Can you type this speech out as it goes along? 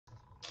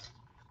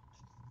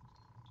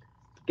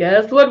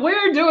Guess what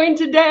we're doing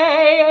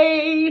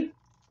today?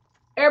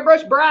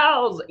 Airbrush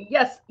brows.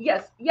 Yes,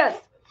 yes, yes.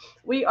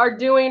 We are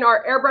doing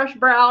our airbrush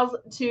brows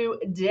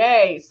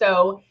today.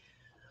 So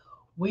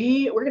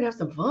we're gonna have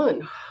some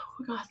fun.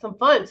 We're gonna have some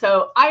fun.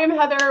 So I am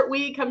Heather.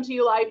 We come to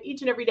you live each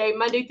and every day,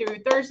 Monday through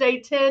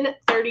Thursday,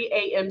 10:30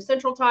 a.m.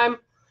 Central Time.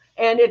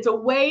 And it's a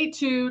way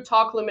to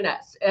talk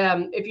Luminess.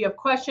 If you have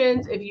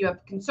questions, if you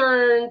have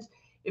concerns,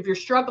 if you're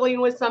struggling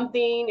with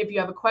something, if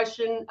you have a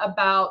question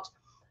about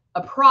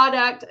a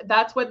product,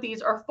 that's what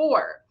these are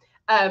for.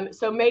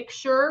 So make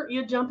sure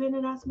you jump in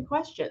and ask me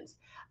questions.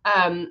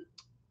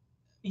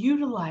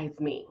 Utilize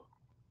me.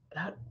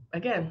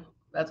 Again,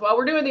 that's why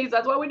we're doing these.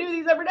 That's why we do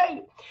these every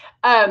day.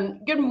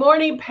 Good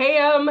morning,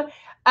 Pam.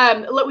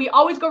 Look, we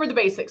always go over the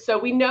basics. So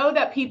we know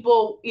that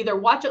people either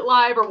watch it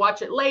live or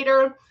watch it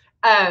later.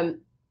 And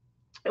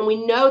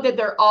we know that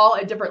they're all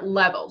at different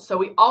levels. So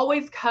we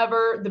always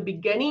cover the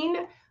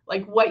beginning,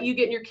 like what you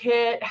get in your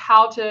kit,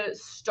 how to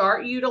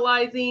start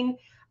utilizing,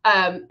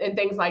 and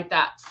things like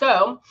that.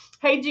 So,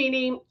 hey,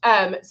 Jeannie.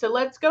 So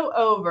let's go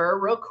over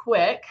real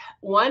quick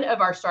one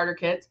of our starter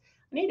kits.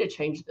 I need to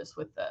change this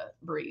with the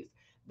breeze.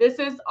 This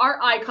is our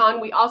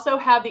Icon. We also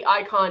have the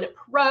Icon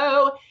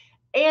Pro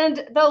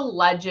and the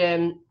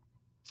Legend.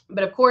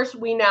 But of course,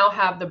 we now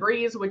have the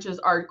Breeze, which is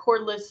our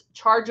cordless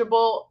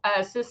chargeable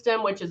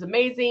system, which is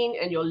amazing,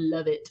 and you'll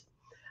love it.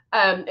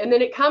 And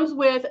then it comes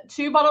with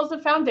 2 bottles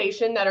of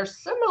foundation that are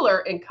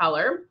similar in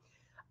color.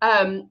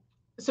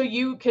 So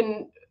you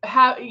can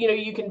have,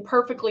 you can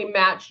perfectly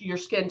match your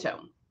skin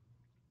tone.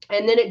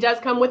 And then it does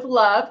come with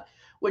Love,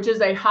 which is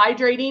a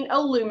hydrating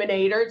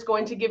illuminator. It's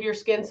going to give your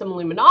skin some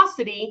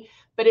luminosity,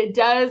 but it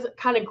does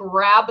kind of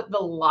grab the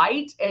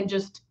light and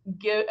just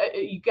give,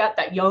 you got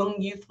that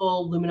young,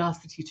 youthful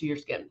luminosity to your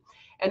skin.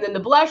 And then the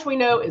blush we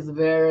know is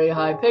very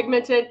high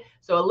pigmented.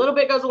 So a little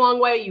bit goes a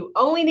long way. You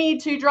only need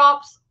 2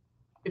 drops.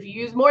 If you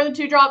use more than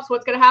 2 drops,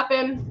 what's going to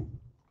happen?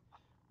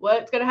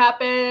 What's going to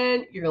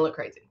happen? You're going to look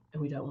crazy.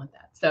 And we don't want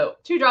that. So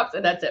 2 drops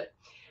and that's it.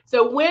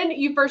 So when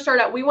you first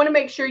start out, we want to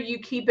make sure you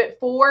keep it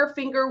 4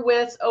 finger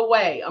widths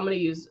away. I'm going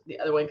to use the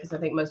other one because I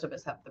think most of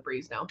us have the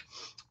Breeze now.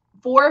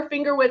 4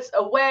 finger widths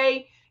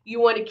away. You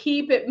want to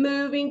keep it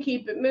moving,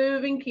 keep it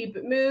moving, keep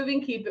it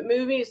moving, keep it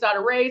moving. It's not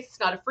a race. It's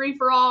not a free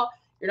for all.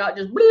 You're not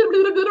just,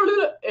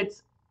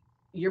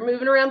 you're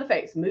moving around the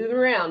face, moving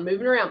around,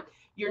 moving around.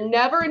 You're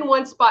never in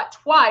one spot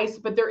twice,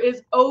 but there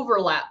is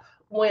overlap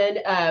when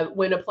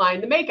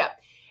applying the makeup.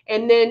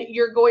 And then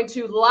you're going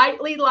to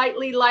lightly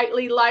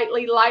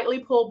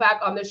pull back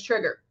on this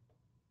trigger.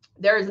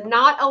 There is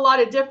not a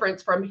lot of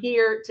difference from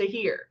here to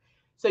here.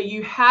 So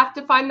you have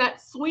to find that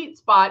sweet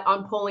spot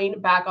on pulling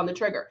back on the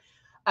trigger.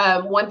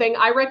 One thing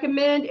I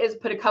recommend is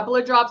put a couple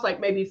of drops, like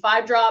maybe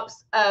 5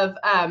 drops of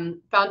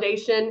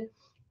foundation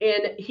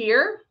in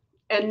here,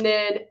 and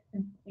then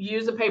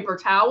use a paper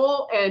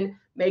towel and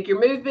make your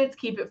movements.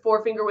 Keep it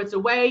 4 finger widths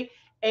away,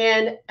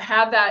 and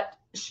have that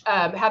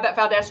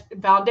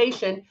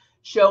foundation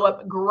show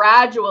up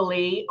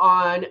gradually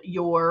on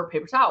your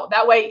paper towel.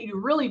 That way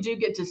you really do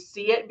get to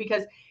see it,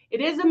 because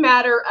it is a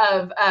matter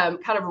of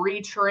kind of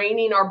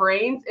retraining our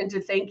brains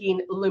into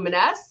thinking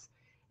Luminess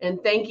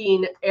and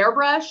thinking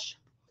airbrush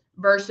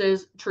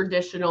versus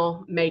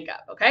traditional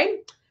makeup. Okay,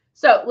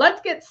 so let's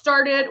get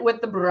started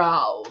with the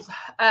brows.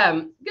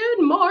 Good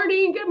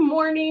morning. Good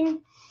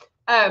morning.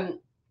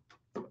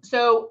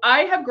 So I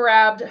have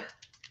grabbed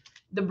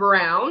the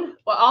brown.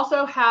 We'll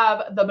also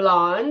have the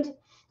blonde,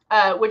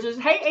 which is,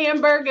 hey,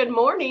 Amber, good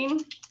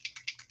morning.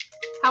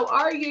 How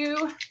are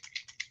you?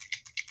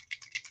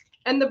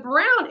 And the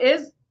brown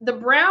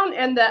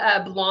and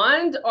the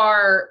blonde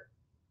are,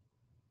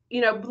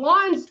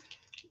 blondes.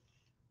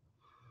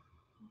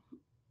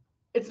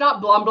 It's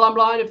not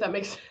blonde, if that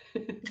makes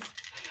sense.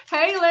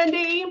 Hey,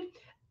 Lindy.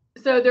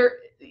 So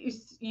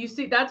you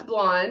see that's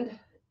blonde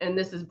and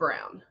this is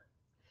brown.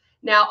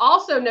 Now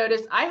also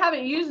notice I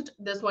haven't used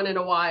this one in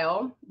a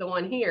while, the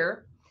one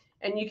here,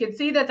 and you can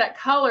see that that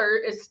color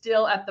is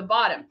still at the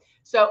bottom.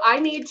 So I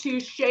need to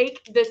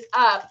shake this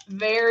up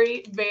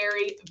very,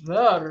 very,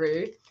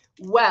 very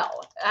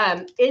well.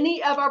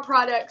 Any of our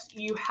products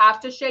you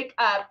have to shake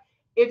up.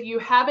 If you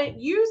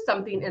haven't used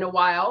something in a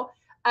while,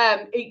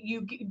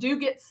 you do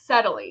get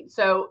settling.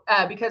 So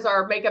because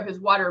our makeup is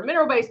water and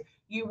mineral based,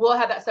 you will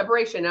have that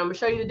separation. And I'm going to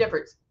show you the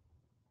difference.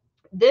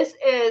 This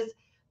is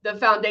the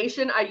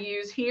foundation I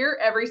use here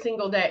every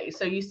single day.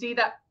 So you see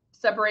that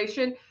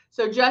separation.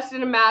 So just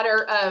in a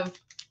matter of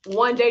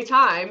 1 day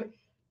time,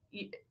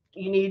 you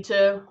need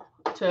to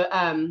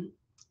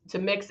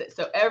mix it.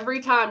 So every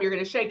time you're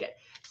going to shake it.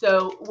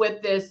 So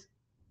with this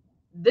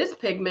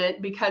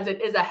pigment, because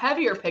it is a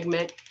heavier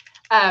pigment,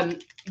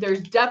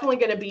 there's definitely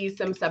going to be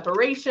some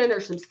separation or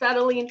some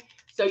settling.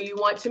 So you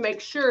want to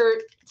make sure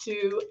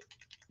to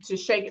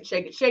shake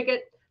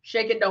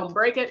it, don't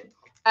break it.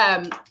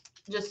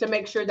 Just to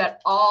make sure that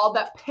all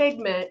that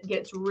pigment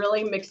gets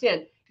really mixed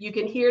in. You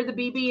can hear the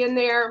BB in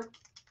there,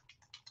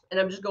 and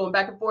I'm just going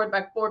back and forth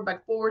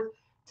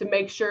to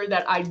make sure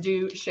that I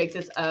do shake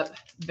this up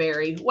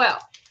very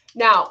well.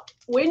 Now,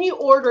 when you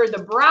order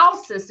the brow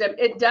system,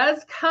 it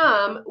does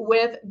come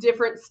with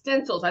different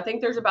stencils. I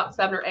think there's about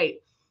 7 or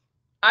 8.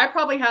 I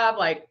probably have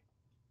like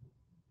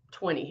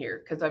 20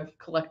 here because I've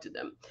collected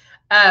them.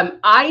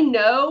 I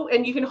know,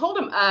 and you can hold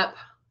them up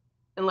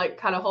and like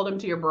kind of hold them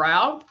to your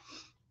brow,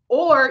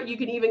 or you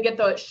can even get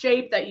the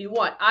shape that you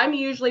want. I'm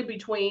usually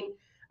between,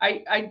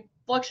 I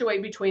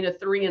fluctuate between a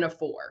 3 and a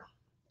 4.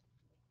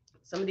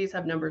 Some of these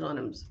have numbers on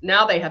them.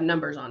 Now they have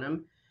numbers on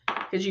them,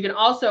 because you can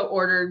also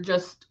order,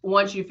 just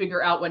once you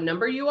figure out what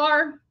number you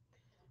are,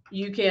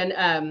 you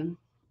can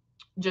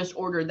just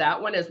order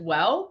that one as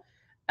well.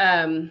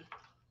 So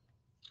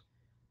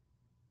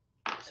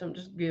I'm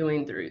just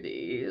going through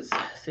these.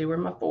 See where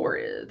my 4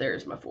 is.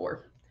 There's my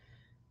 4.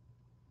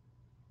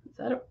 Is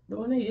that the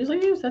one I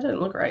usually use? That doesn't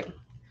look right.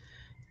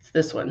 It's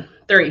this one.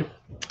 3.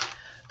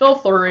 The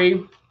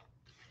 3.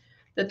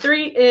 The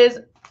 3 is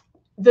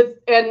the,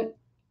 and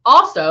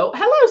also,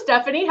 hello,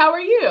 Stephanie. How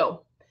are you?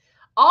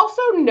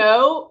 Also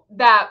know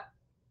that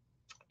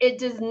it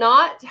does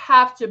not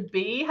have to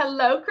be,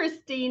 hello,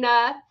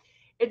 Christina.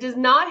 It does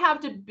not have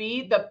to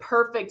be the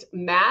perfect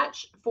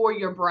match for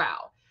your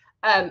brow.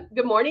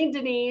 Good morning,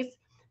 Denise.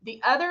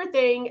 The other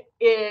thing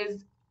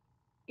is,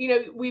 you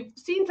know, we've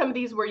seen some of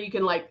these where you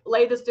can like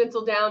lay the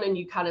stencil down and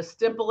you kind of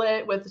stipple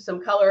it with some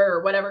color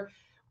or whatever.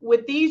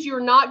 With these,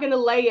 you're not going to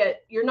lay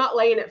it, you're not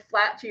laying it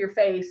flat to your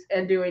face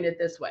and doing it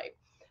this way.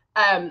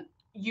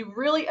 You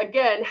really,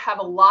 again, have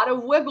a lot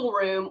of wiggle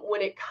room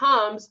when it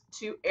comes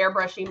to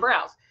airbrushing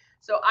brows.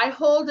 So I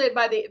hold it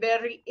by the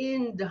very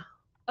end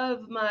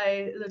of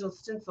my little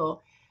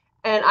stencil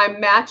and I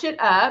match it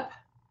up.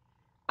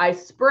 I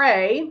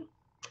spray,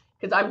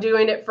 because I'm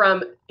doing it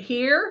from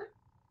here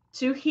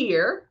to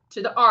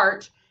the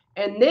arch,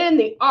 and then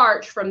the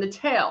arch from the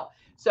tail.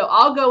 So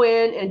I'll go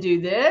in and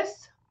do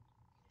this,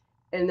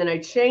 and then I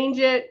change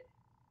it,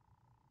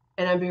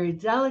 and I'm very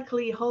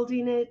delicately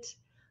holding it.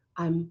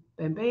 I'm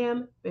bam,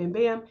 bam, bam,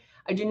 bam.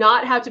 I do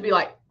not have to be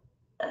like,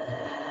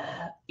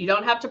 you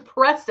don't have to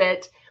press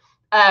it,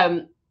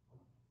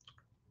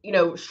 you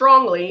know,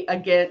 strongly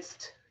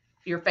against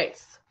your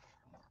face.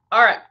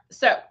 All right,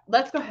 so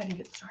let's go ahead and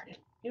get started.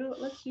 You know what,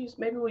 let's use,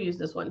 maybe we'll use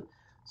this one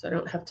so I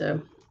don't have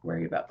to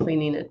worry about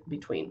cleaning it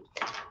between.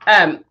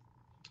 All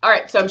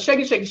right, so I'm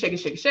shaking, shaking, shaking,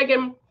 shaking,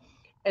 shaking.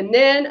 And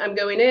then I'm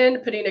going in,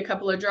 putting a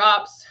couple of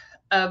drops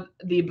of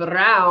the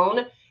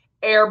brown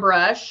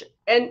airbrush.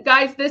 And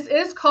guys, this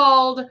is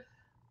called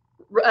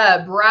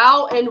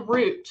brow and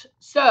root.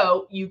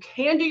 So you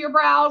can do your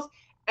brows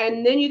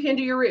and then you can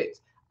do your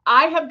roots.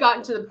 I have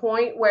gotten to the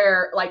point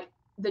where like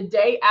the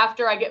day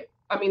after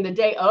the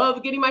day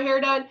of getting my hair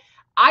done,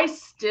 I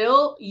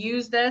still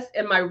use this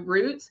in my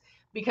roots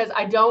because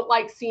I don't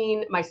like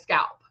seeing my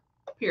scalp,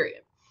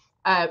 period.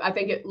 I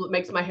think it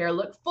makes my hair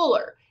look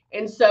fuller.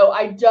 And so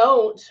I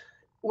don't,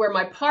 where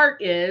my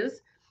part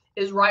is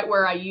right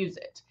where I use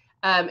it.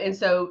 And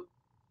so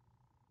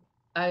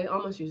I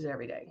almost use it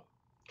every day.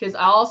 Because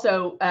I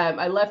also,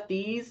 I left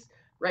these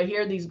right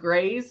here, these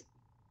grays,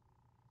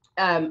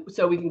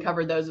 so we can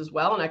cover those as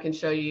well. And I can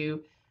show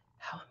you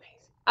how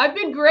amazing. I've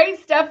been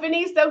great,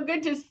 Stephanie. So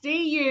good to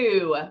see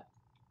you.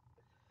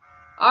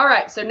 All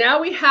right, so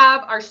now we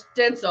have our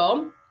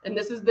stencil, and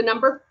this is the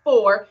number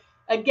 4.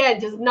 Again,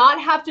 does not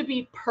have to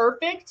be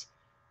perfect,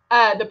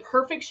 the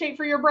perfect shape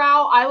for your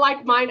brow. I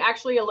like mine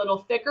actually a little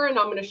thicker, and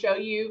I'm going to show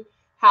you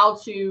how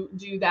to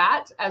do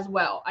that as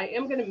well. I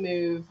am going to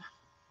move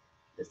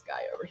this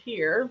guy over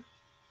here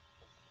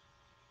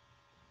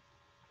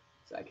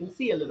so I can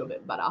see a little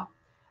bit better.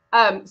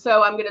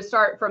 So I'm going to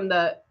start from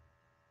the,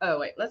 oh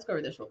wait, let's go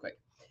over this real quick.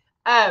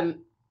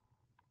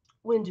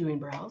 When doing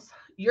brows,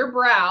 your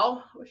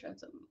brow, I wish I had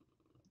some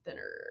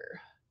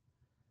thinner.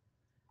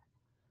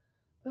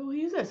 Oh, we'll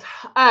use this.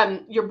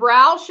 Your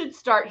brow should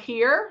start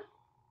here.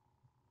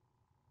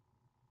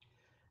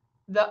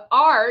 The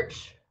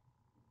arch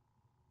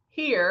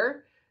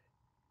here.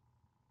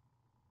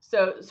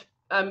 So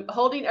I'm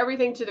holding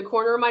everything to the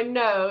corner of my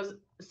nose.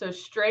 So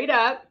straight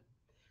up,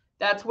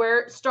 that's where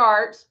it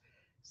starts.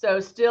 So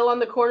still on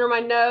the corner of my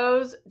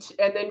nose,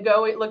 and then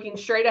going, looking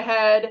straight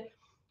ahead.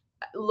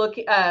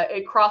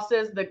 It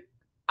crosses the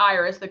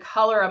iris, the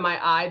color of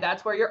my eye.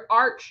 That's where your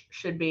arch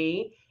should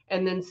be.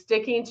 And then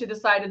sticking to the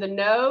side of the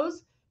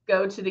nose,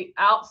 go to the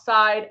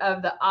outside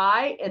of the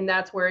eye, and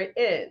that's where it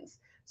ends.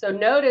 So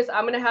notice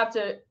I'm going to have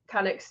to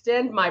kind of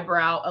extend my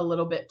brow a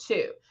little bit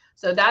too.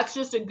 So that's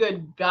just a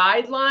good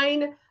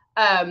guideline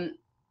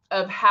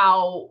of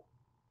how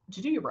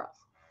to do your brows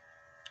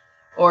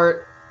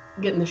or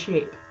get in the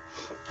shape.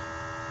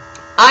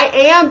 I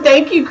am.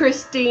 Thank you,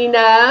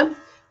 Christina.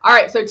 All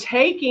right, so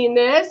taking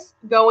this,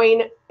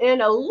 going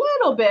in a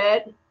little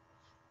bit,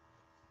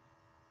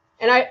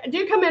 and I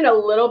do come in a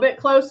little bit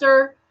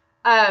closer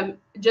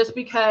just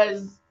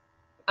because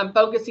I'm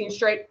focusing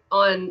straight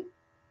on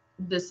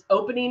this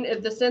opening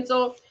of the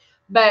stencil,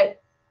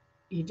 but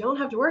you don't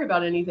have to worry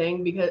about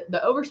anything because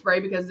the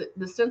overspray, because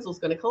the stencil is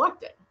going to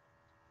collect it.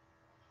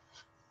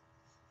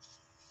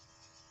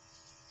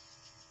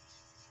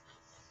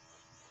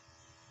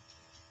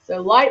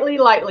 So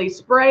lightly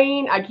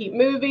spraying. I keep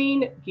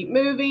moving, keep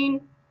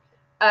moving.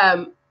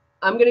 I'm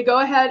going to go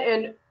ahead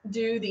and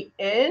do the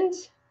end.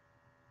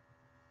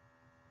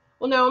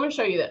 Well, no, I'm going to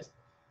show you this.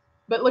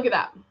 But look at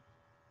that.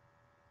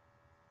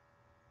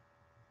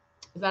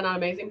 Is that not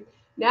amazing?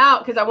 Now,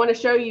 because I want to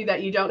show you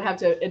that you don't have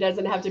to, it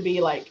doesn't have to be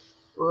like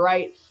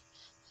right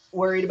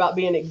worried about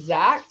being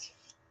exact.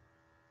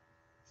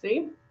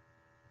 See?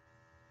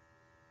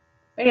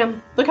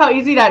 Bam. Look how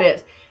easy that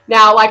is.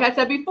 Now, like I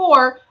said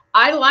before,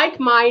 I like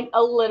mine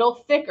a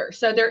little thicker.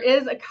 So there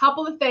is a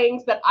couple of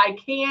things that I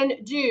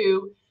can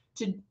do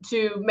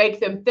to make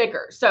them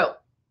thicker. So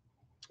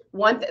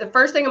the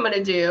first thing I'm going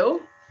to do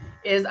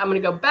is I'm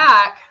going to go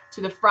back to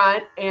the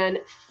front and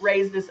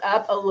raise this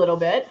up a little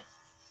bit.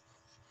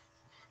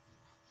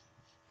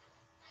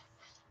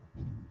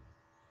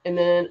 And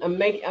then I'm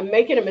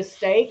making a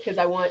mistake because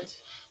I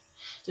want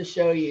to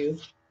show you.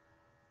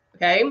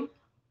 Okay.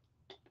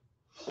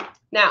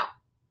 Now,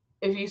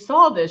 if you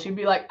saw this, you'd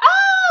be like,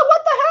 ah,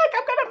 what the heck?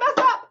 I'm going to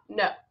mess up.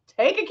 No,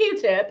 take a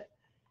Q-tip.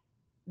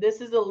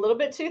 This is a little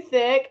bit too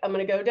thick. I'm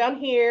going to go down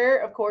here.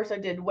 Of course, I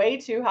did way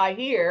too high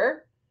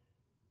here.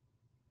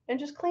 And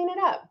just clean it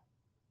up.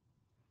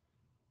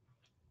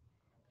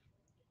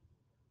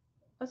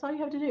 That's all you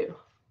have to do.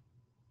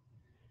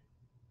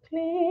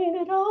 Clean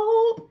it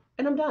up.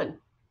 And I'm done.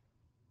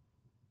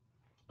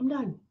 I'm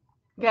done.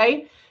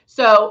 Okay.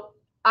 So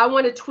I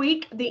want to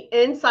tweak the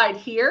inside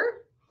here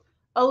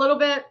a little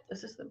bit.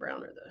 Is this the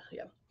brown or the,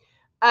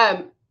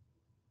 yeah.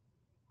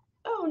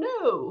 Oh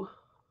no.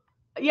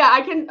 Yeah,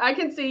 I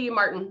can see you,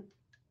 Martin.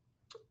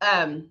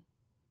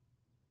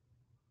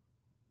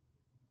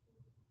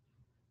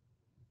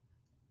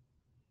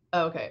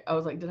 Okay. I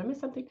was like, did I miss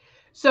something?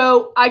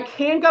 So I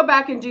can go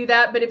back and do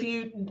that, but if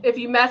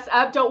you mess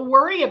up, don't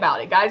worry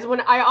about it, guys. When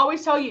I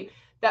always tell you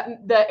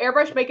that the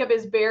airbrush makeup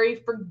is very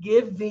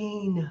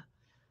forgiving,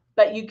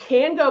 but you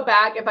can go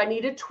back if I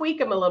need to tweak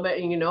them a little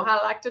bit, and you know how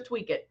I like to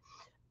tweak it.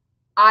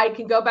 I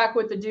can go back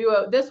with the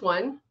duo, this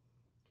one,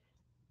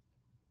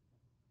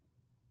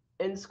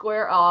 and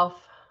square off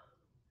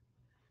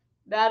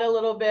that a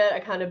little bit. I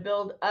kind of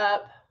build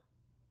up.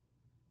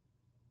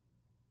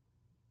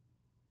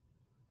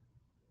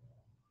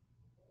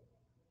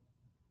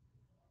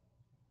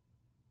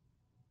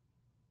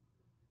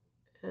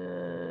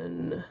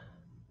 And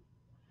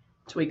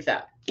tweak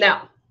that.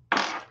 Now,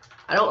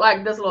 I don't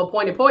like this little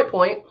pointy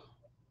point.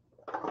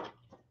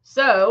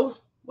 So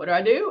what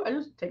do? I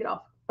just take it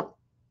off.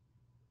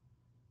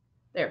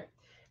 There.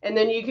 And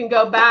then you can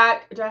go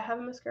back. Do I have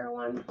a mascara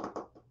one?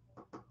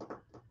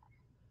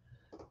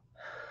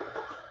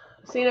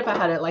 Seeing if I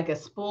had it like a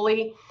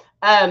spoolie.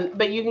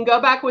 But you can go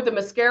back with a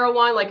mascara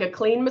wand, like a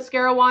clean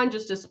mascara wand,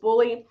 just a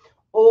spoolie.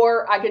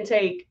 Or I can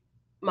take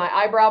my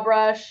eyebrow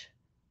brush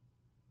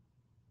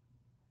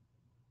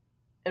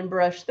and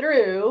brush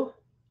through.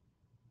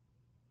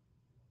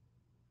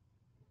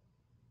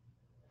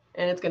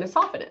 And it's going to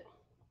soften it.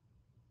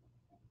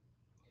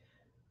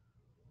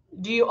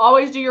 Do you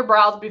always do your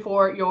brows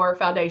before your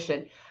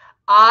foundation?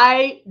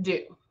 I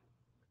do.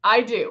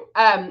 I do.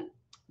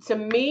 To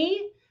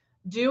me,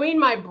 doing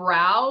my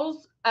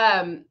brows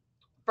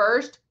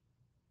first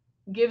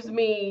gives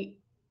me,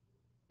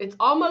 it's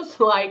almost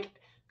like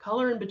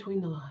color in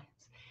between the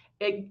lines.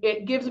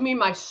 It gives me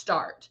my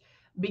start.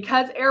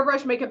 Because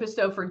airbrush makeup is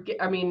so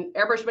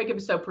airbrush makeup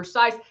is so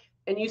precise,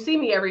 and you see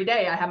me every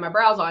day, I have my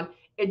brows on.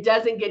 It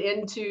doesn't get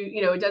into,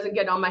 it doesn't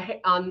get on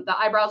the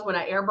eyebrows when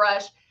I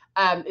airbrush.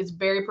 It's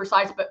very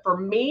precise, but for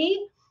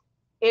me,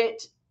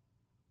 it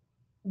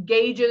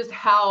gauges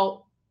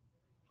how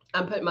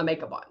I'm putting my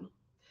makeup on.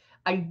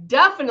 I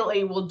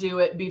definitely will do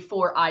it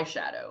before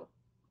eyeshadow.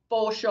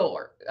 For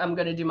sure. I'm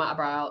going to do my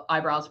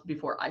eyebrows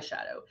before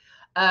eyeshadow.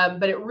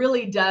 But it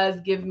really does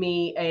give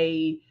me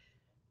a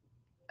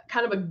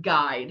kind of a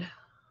guide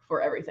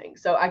for everything.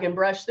 So I can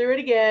brush through it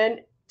again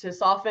to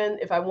soften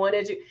if I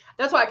wanted to.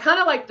 That's why I kind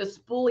of like the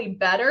spoolie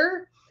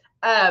better.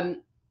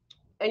 And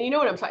you know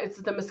what I'm talking,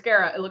 it's the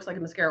mascara. It looks like a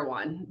mascara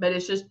one, but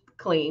it's just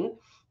clean.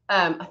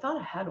 I thought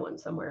I had one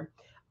somewhere.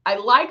 I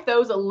like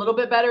those a little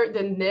bit better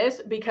than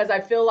this because I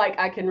feel like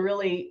I can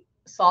really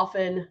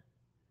soften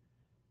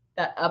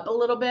that up a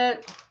little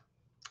bit.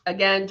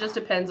 Again, just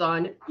depends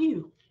on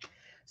you.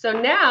 So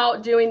now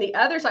doing the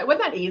other side,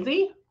 wasn't that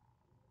easy?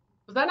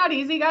 Was that not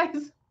easy,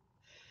 guys?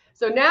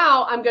 So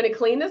now I'm going to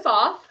clean this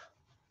off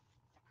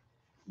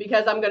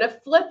because I'm going to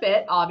flip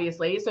it,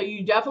 obviously. So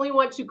you definitely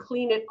want to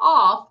clean it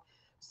off.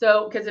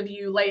 So, because if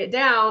you lay it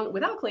down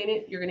without cleaning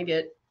it, you're going to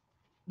get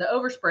the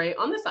overspray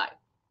on this side.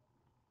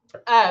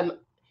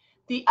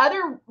 The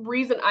other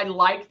reason I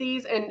like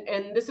these,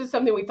 and this is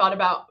something we thought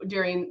about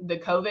during the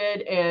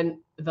COVID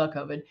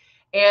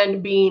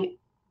and being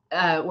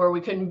where we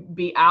couldn't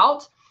be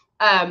out,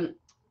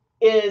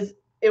 is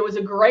it was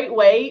a great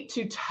way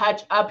to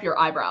touch up your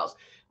eyebrows.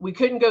 We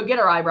couldn't go get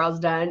our eyebrows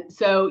done,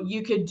 so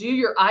you could do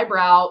your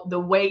eyebrow the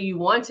way you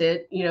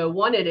wanted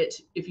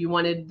it. If you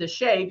wanted the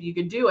shape, you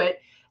could do it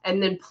and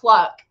then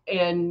pluck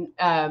and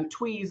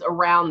tweeze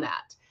around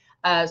that.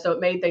 So it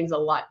made things a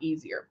lot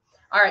easier.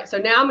 All right, so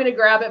now I'm going to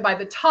grab it by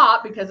the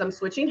top because I'm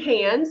switching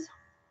hands,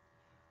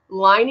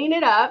 lining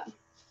it up,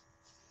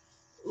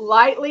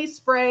 lightly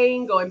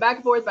spraying, going back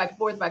and forth, back and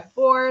forth, back and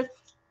forth,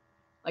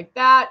 like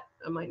that.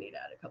 I might need to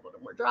add a couple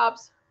of more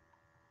drops.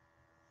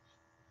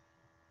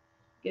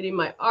 Getting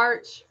my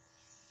arch.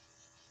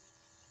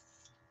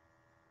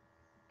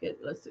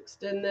 Let's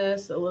extend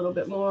this a little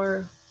bit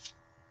more.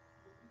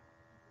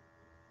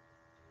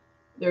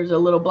 There's a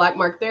little black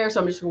mark there,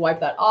 so I'm just gonna wipe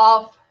that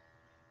off.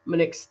 I'm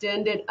gonna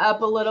extend it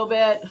up a little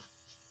bit.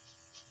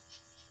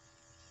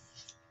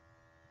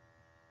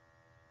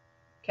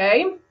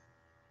 Okay.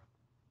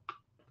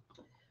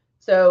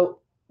 So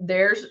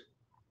there's,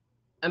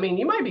 I mean,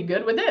 you might be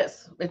good with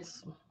this.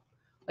 It's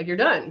like you're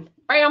done.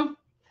 Bam.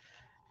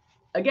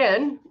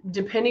 Again,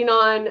 depending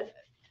on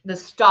the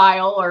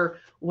style or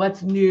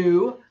what's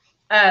new.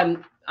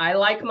 I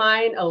like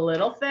mine a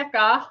little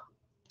thicker.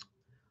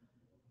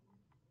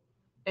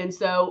 And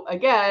so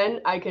again,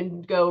 I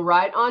can go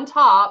right on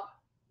top.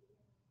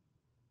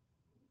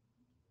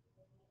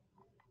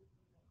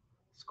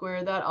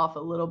 Square that off a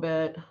little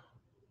bit.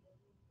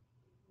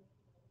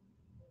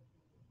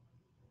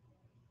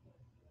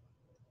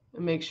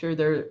 And make sure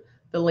they're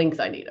the length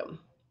I need them.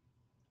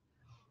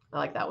 I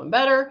like that one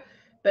better.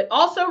 But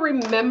also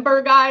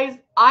remember, guys,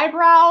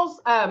 eyebrows,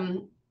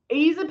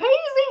 easy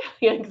peasy.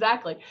 Yeah,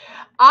 exactly.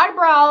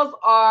 Eyebrows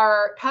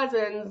are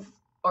cousins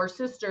or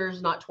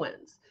sisters, not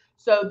twins.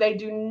 So they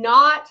do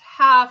not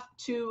have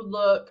to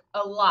look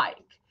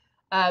alike.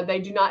 They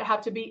do not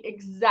have to be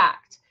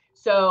exact.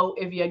 So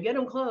if you get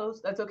them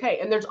close, that's okay.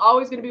 And there's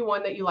always going to be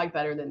one that you like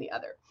better than the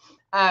other.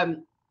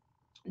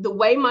 The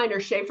way mine are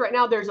shaped right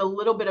now, there's a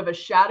little bit of a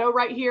shadow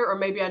right here, or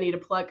maybe I need to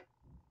pluck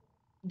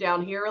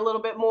down here a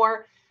little bit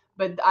more.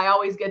 But I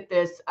always get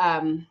this, I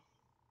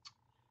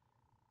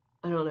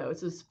don't know,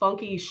 it's this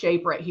funky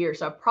shape right here.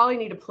 So I probably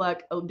need to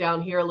pluck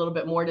down here a little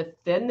bit more to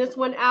thin this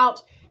one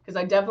out, because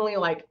I definitely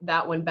like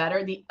that one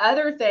better. The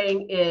other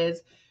thing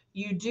is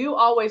you do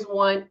always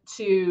want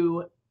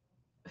to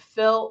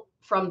fill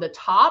from the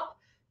top,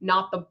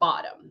 not the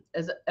bottom,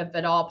 if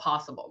at all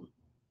possible.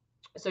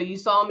 So you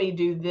saw me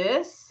do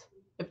this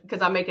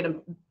because I'm making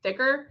them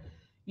thicker.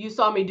 You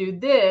saw me do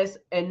this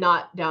and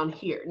not down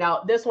here.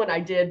 Now this one I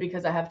did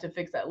because I have to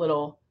fix that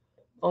little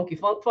funky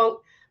funk.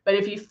 But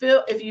if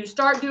you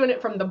start doing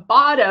it from the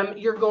bottom,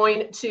 you're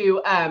going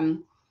to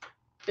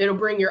it'll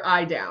bring your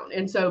eye down.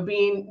 And so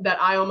being that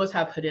I almost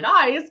have hooded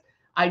eyes,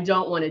 I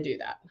don't want to do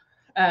that.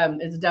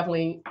 It's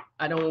definitely,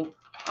 I do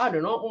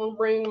not want to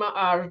bring my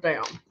eyes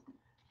down,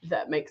 if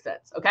that makes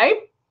sense.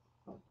 Okay.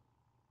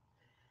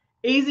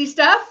 Easy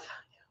stuff.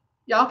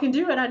 Y'all can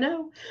do it. I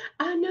know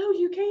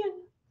you can.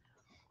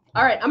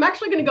 All right, I'm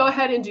actually going to go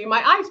ahead and do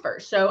my eyes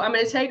first. So I'm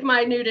going to take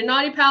my Nude and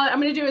Naughty palette. I'm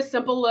going to do a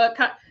simple look,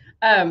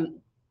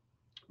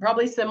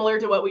 probably similar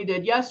to what we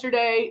did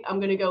yesterday. I'm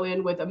going to go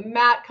in with a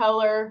matte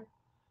color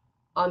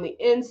on the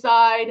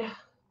inside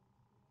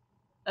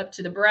up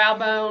to the brow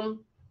bone.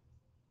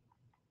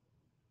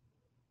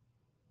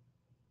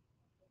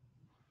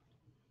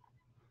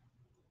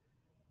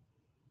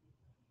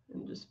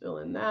 And just fill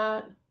in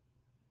that.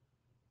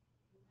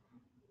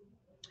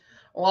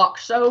 Like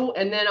so,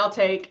 and then I'll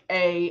take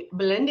a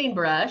blending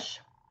brush.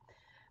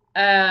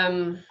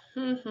 Let's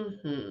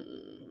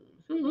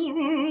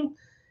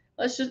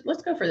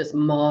go for this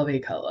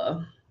mauve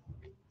color.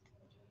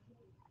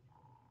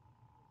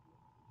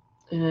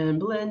 And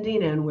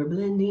blending, and we're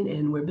blending,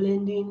 and we're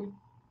blending.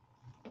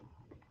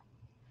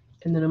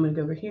 And then I'm going to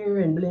go over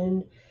here and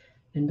blend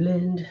and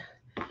blend.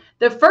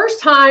 The first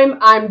time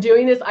I'm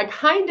doing this,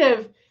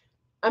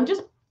 I'm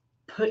just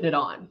putting it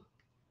on.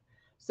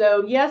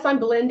 So yes, I'm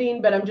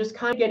blending, but I'm just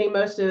kind of getting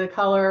most of the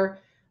color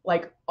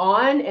like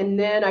on, and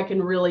then I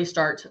can really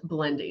start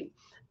blending.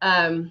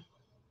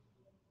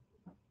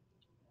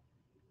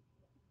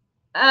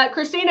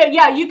 Christina,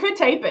 yeah, you could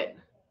tape it.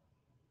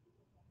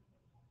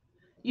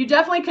 You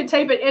definitely could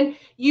tape it, and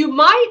you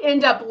might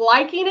end up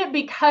liking it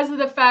because of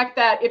the fact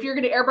that if you're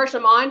going to airbrush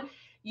them on,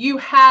 you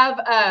have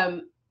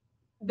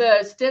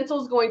the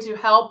stencil's going to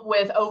help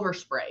with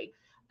overspray.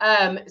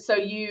 So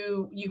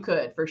you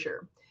could for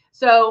sure.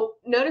 So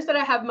notice that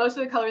I have most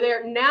of the color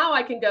there. Now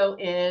I can go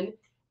in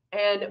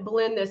and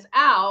blend this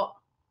out.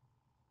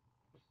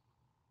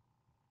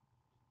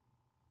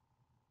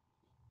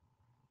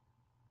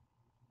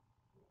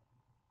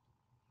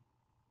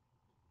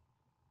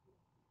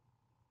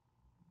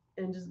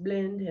 And just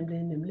blend and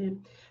blend and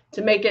blend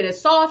to make it as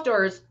soft,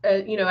 or as,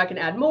 I can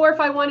add more if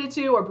I wanted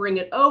to, or bring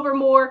it over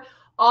more,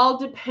 all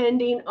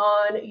depending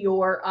on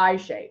your eye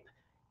shape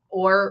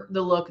or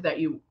the look that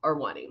you are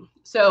wanting.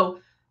 So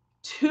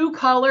 2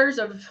 colors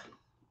of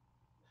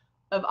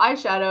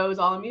eyeshadow is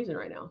all I'm using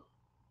right now.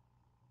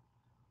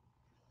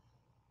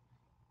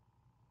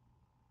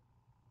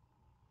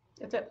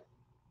 That's it.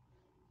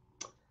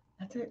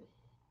 That's it.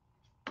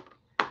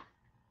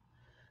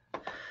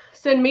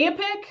 Send me a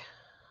pic,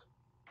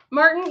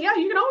 Martin. Yeah,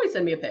 you can always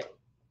send me a pic.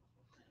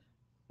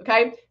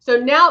 Okay, so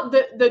now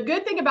the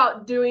good thing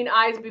about doing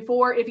eyes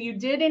before, if you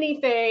did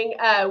anything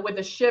with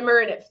a shimmer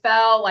and it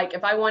fell, like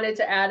if I wanted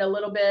to add a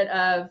little bit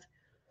of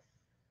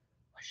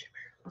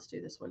Let's do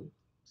this one.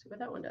 See what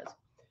that one does.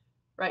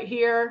 Right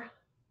here.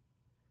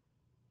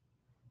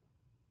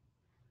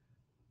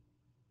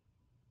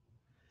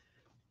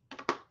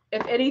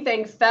 If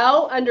anything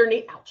fell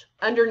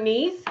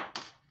underneath,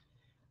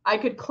 I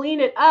could clean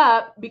it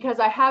up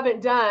because I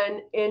haven't done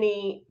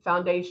any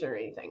foundation or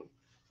anything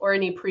or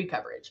any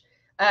pre-coverage.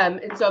 And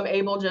so I'm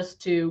able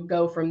just to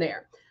go from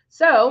there.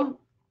 So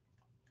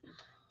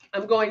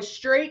I'm going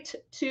straight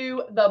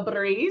to the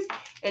Breeze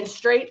and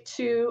straight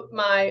to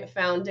my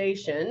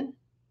foundation,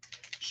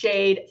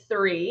 shade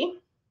 3.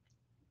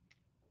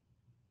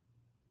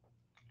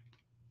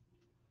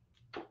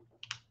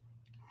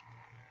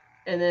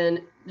 And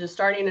then just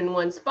starting in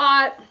one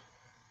spot,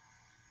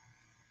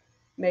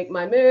 make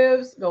my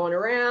moves, going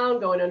around,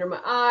 going under my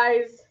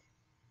eyes,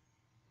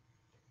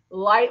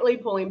 lightly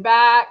pulling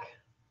back.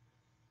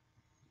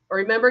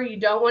 Remember, you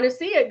don't want to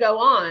see it go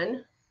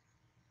on.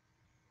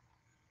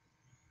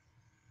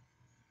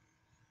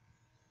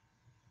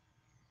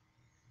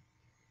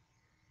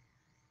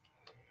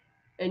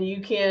 And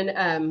you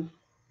can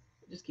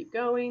just keep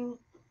going.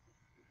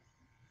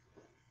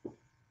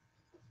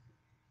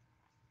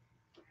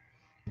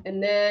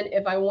 And then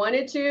if I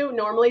wanted to,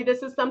 normally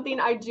this is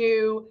something I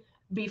do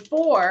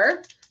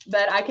before,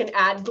 but I can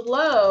add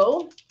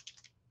glow.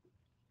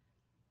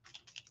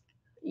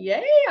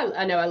 Yay,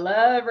 I know I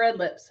love red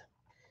lips.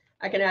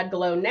 I can add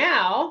glow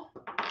now.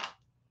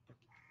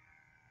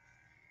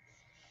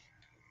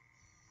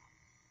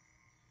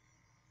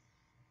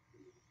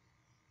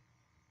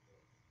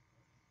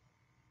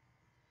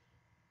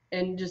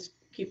 And just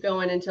keep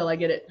going until I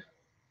get it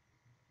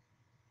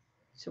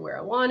to where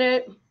I want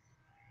it.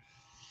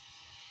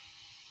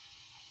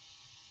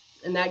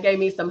 And that gave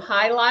me some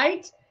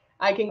highlight.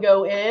 I can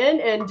go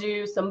in and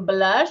do some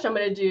blush. I'm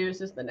going to do, is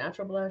this the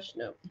natural blush?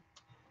 No.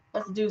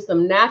 Let's do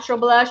some natural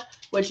blush,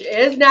 which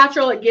is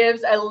natural. It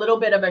gives a little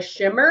bit of a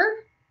shimmer.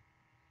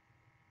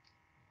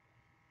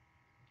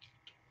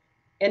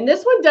 And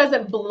this one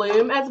doesn't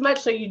bloom as much,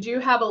 so you do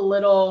have a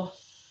little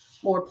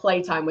more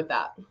playtime with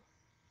that.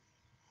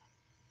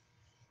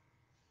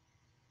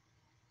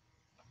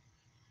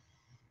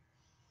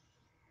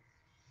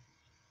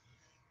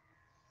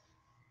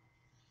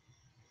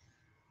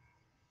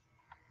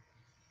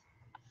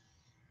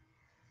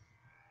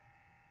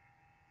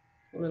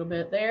 A little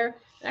bit there.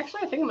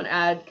 Actually, I think I'm going to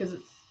add, because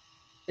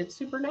it's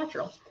super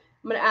natural,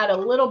 I'm going to add a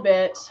little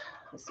bit.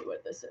 Let's see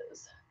what this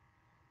is.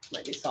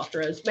 Might be soft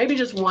rose. Maybe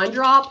just one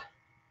drop.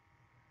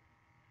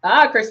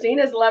 Ah,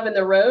 Christina's loving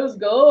the rose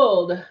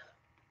gold.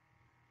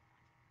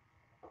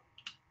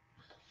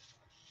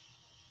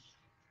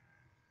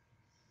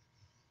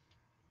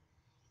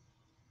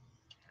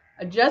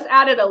 I just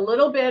added a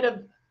little bit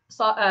of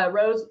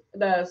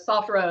the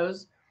soft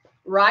rose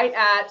right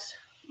at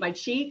my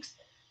cheeks,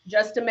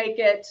 just to make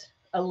it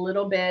a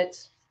little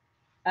bit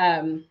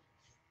of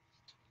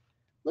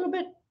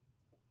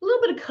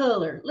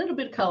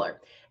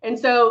color, And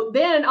so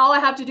then all I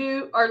have to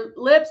do are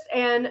lips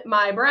and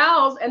my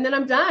brows, and then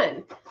I'm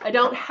done. I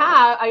don't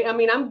have, I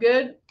mean, I'm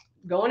good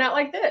going out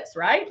like this,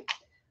 right?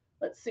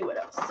 Let's see what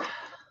else.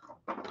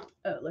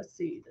 Oh, let's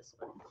see this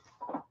one.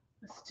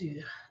 Let's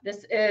do,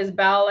 this is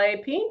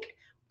Ballet Pink,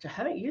 which I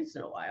haven't used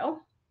in a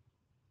while.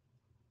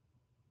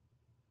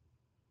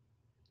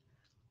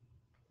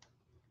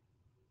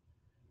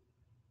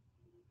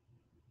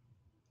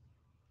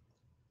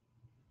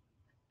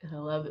 And I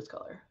love this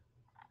color.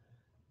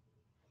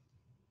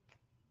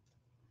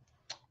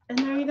 And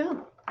there you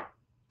go.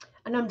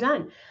 And I'm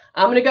done.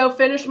 I'm going to go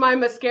finish my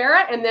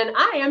mascara, and then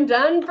I am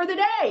done for the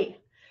day.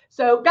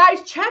 So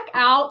guys, check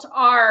out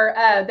our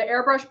the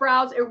Airbrush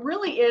brows. It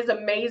really is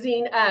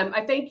amazing.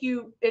 I think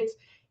it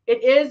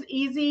is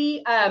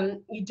easy.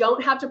 You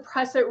don't have to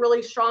press it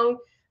really strong.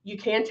 You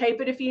can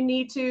tape it if you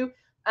need to.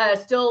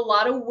 Still a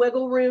lot of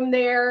wiggle room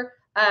there.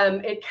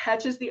 It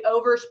catches the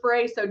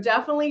overspray. So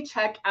definitely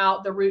check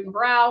out the Root and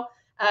Brow.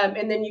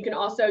 And then you can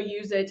also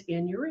use it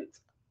in your roots.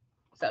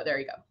 So there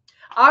you go.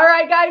 All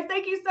right, guys,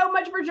 thank you so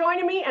much for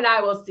joining me, and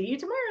I will see you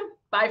tomorrow.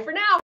 Bye for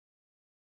now.